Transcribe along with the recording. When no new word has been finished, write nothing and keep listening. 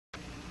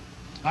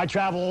I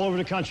travel all over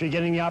the country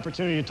getting the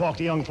opportunity to talk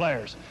to young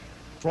players.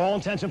 For all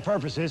intents and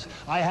purposes,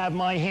 I have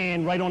my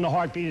hand right on the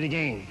heartbeat of the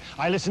game.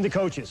 I listen to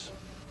coaches.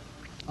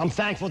 I'm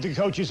thankful to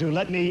coaches who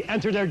let me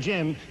enter their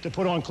gym to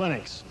put on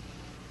clinics.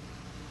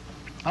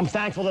 I'm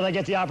thankful that I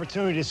get the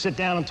opportunity to sit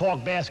down and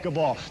talk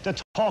basketball, to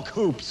talk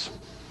hoops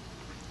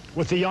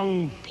with the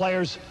young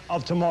players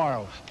of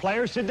tomorrow.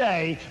 Players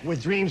today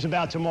with dreams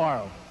about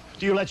tomorrow.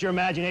 Do you let your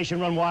imagination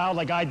run wild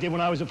like I did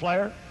when I was a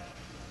player?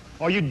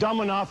 Are you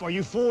dumb enough, are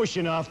you foolish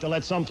enough to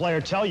let some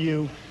player tell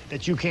you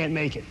that you can't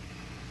make it?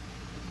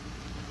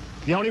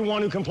 The only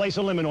one who can place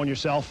a limit on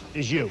yourself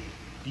is you.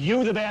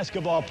 You, the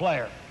basketball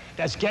player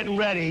that's getting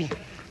ready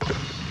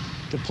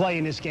to play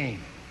in this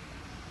game.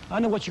 I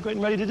know what you're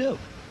getting ready to do.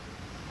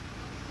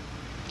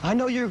 I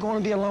know you're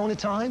going to be alone at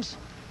times,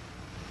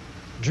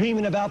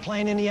 dreaming about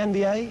playing in the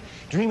NBA,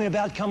 dreaming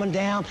about coming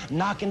down,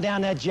 knocking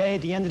down that J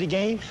at the end of the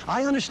game.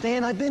 I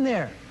understand, I've been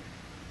there.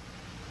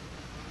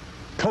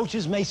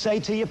 Coaches may say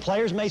to you,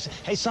 players may say,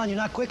 hey son, you're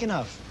not quick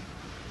enough.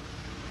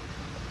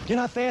 You're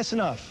not fast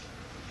enough.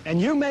 And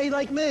you may,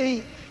 like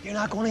me, you're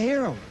not going to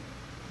hear them.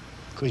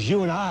 Because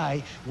you and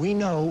I, we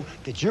know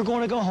that you're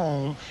going to go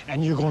home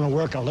and you're going to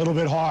work a little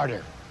bit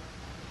harder.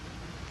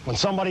 When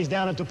somebody's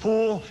down at the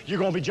pool, you're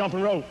going to be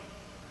jumping rope.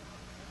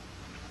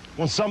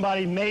 When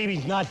somebody maybe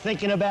not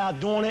thinking about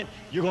doing it,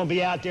 you're going to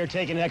be out there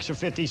taking an extra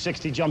 50,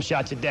 60 jump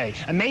shots a day,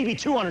 and maybe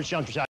 200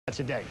 jump shots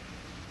a day.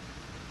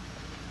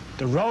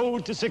 The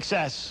road to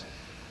success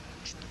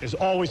is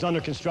always under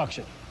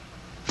construction.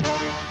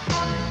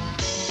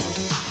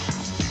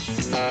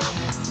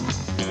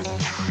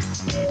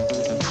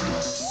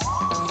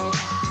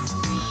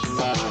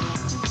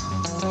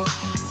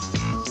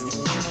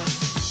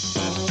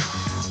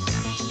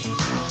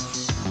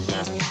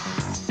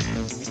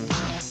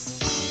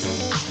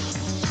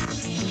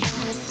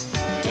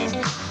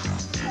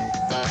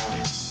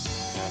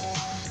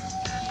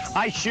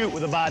 I shoot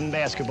with a Baden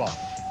basketball.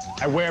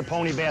 I wear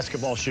Pony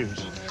basketball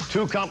shoes.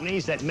 Two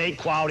companies that make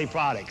quality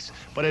products.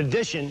 But in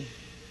addition,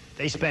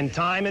 they spend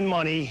time and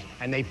money,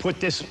 and they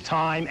put this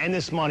time and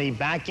this money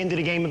back into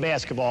the game of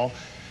basketball,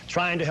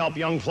 trying to help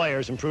young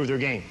players improve their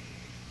game.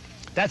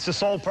 That's the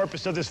sole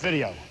purpose of this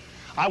video.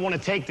 I want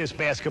to take this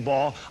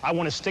basketball, I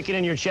want to stick it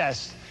in your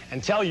chest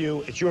and tell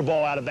you it's your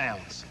ball out of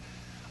bounds.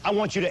 I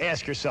want you to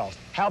ask yourself,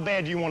 how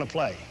bad do you want to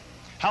play?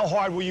 How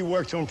hard will you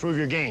work to improve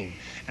your game?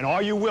 And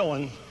are you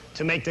willing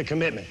to make the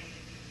commitment?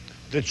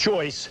 The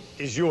choice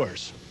is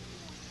yours.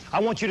 I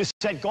want you to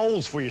set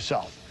goals for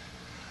yourself,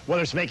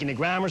 whether it's making the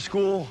grammar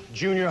school,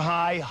 junior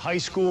high, high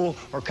school,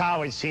 or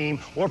college team,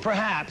 or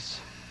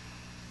perhaps,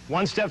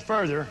 one step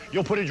further,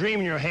 you'll put a dream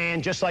in your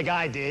hand just like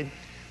I did,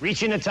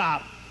 reaching the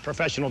top,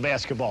 professional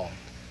basketball.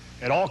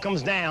 It all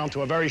comes down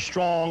to a very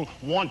strong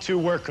want-to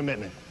work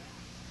commitment.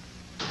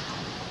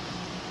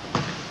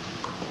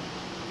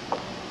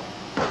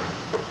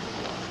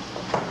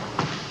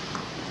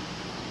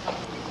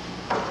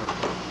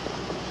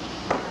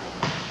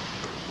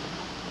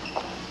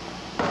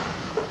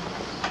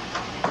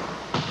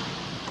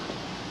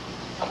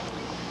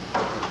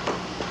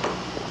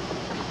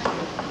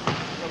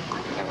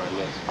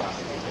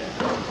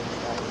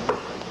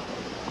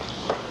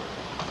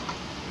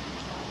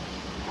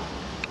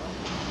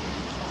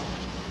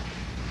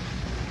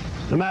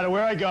 No matter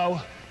where I go,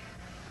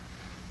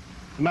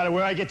 no matter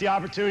where I get the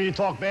opportunity to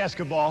talk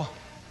basketball,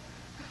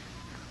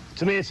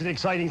 to me it's an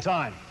exciting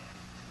time.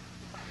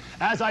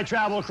 As I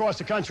travel across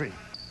the country,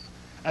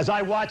 as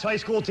I watch high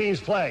school teams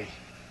play,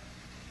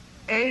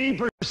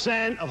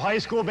 80% of high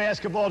school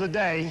basketball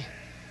today,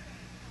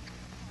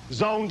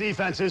 zone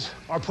defenses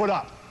are put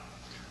up.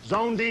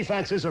 Zone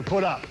defenses are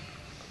put up.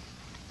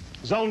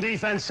 Zone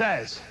defense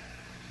says,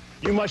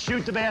 you must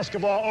shoot the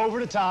basketball over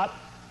the top.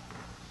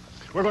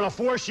 We're going to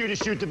force you to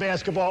shoot the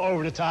basketball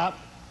over the top.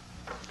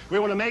 We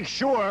want to make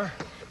sure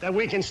that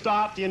we can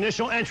stop the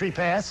initial entry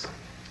pass.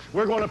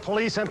 We're going to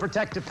police and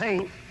protect the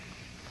paint.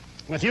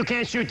 And if you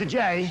can't shoot the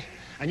J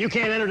and you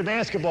can't enter the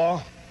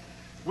basketball,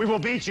 we will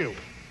beat you.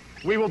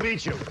 We will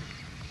beat you.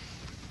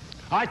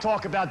 I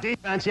talk about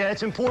defense. Yeah,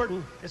 it's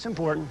important. It's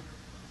important.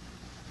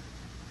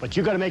 But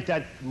you got to make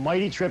that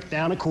mighty trip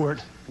down the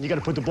court, and you got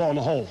to put the ball in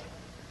the hole.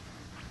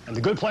 And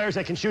the good players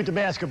that can shoot the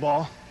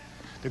basketball,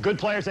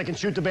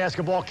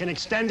 can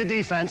extend the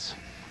defense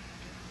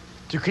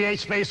to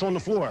create space on the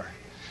floor.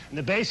 And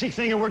the basic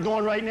thing that we're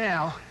doing right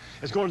now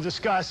is going to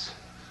discuss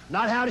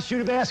not how to shoot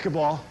a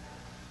basketball,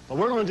 but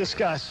we're going to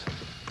discuss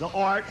the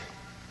art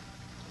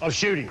of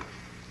shooting.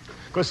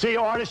 Because see,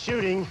 art of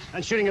shooting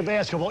and shooting a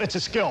basketball, it's a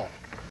skill.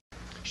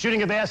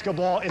 Shooting a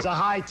basketball is a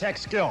high-tech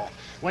skill.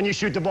 When you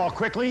shoot the ball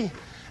quickly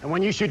and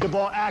when you shoot the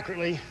ball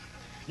accurately,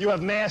 you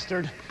have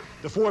mastered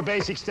the 4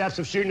 basic steps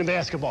of shooting a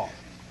basketball.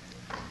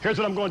 Here's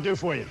what I'm going to do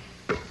for you.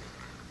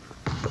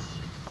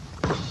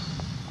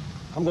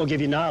 I'm going to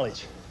give you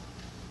knowledge,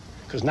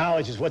 because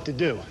knowledge is what to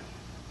do.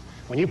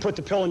 When you put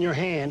the pill in your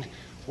hand,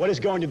 what is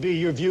going to be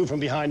your view from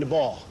behind the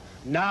ball?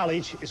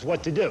 Knowledge is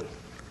what to do.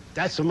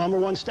 That's the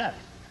 #1 step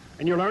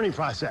in your learning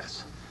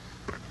process.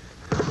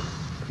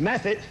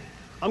 Method,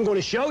 I'm going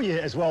to show you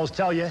as well as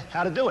tell you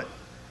how to do it.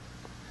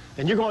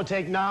 Then you're going to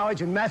take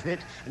knowledge and method,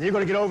 and you're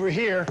going to get over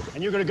here,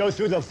 and you're going to go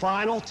through the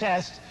final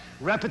test,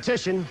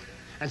 repetition,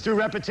 and through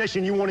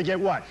repetition, you want to get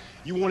what?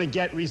 You want to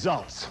get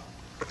results.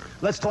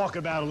 Let's talk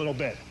about it a little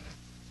bit.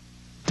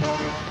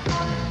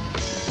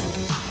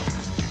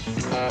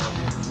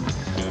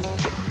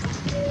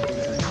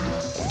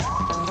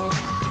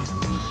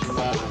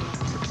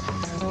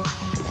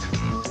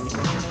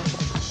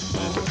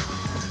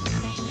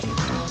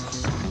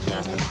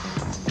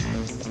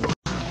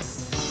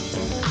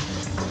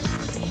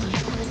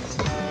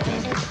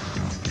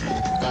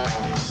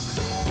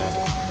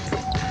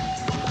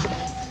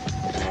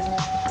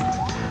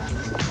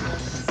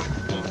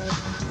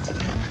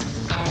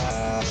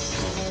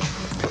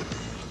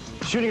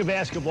 Shooting a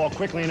basketball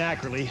quickly and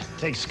accurately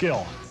takes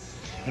skill.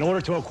 In order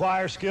to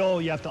acquire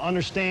skill, you have to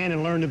understand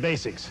and learn the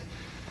basics.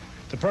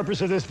 The purpose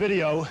of this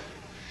video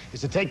is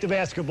to take the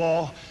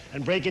basketball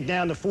and break it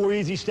down to 4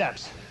 easy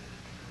steps.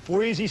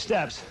 4 easy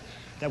steps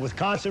that with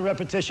constant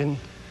repetition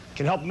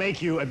can help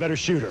make you a better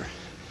shooter.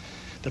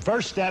 The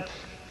first step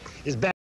is